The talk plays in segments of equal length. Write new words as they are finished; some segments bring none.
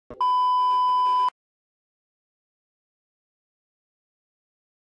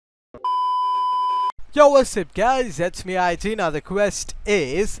Yo, what's up guys, it's me IT. Now the quest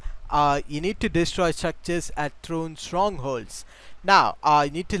is you need to destroy structures at Thorne Strongholds. Now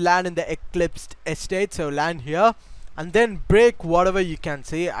you need to land in the eclipsed estate, so land here and then break whatever you can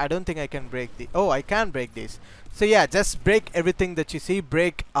see. I don't think I can break the I can break this. So yeah, just break everything that you see,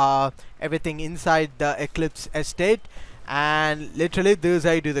 break everything inside the eclipse estate, and literally this is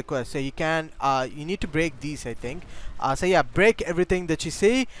how you do the quest. So you can you need to break these, I think. So yeah, break everything that you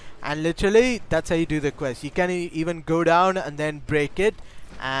see, and literally that's how you do the quest. You can even go down and then break it,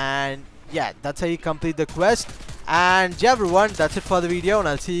 and yeah, that's how you complete the quest. And yeah everyone, that's it for the video, and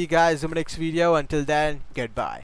I'll see you guys in the next video. Until then, goodbye.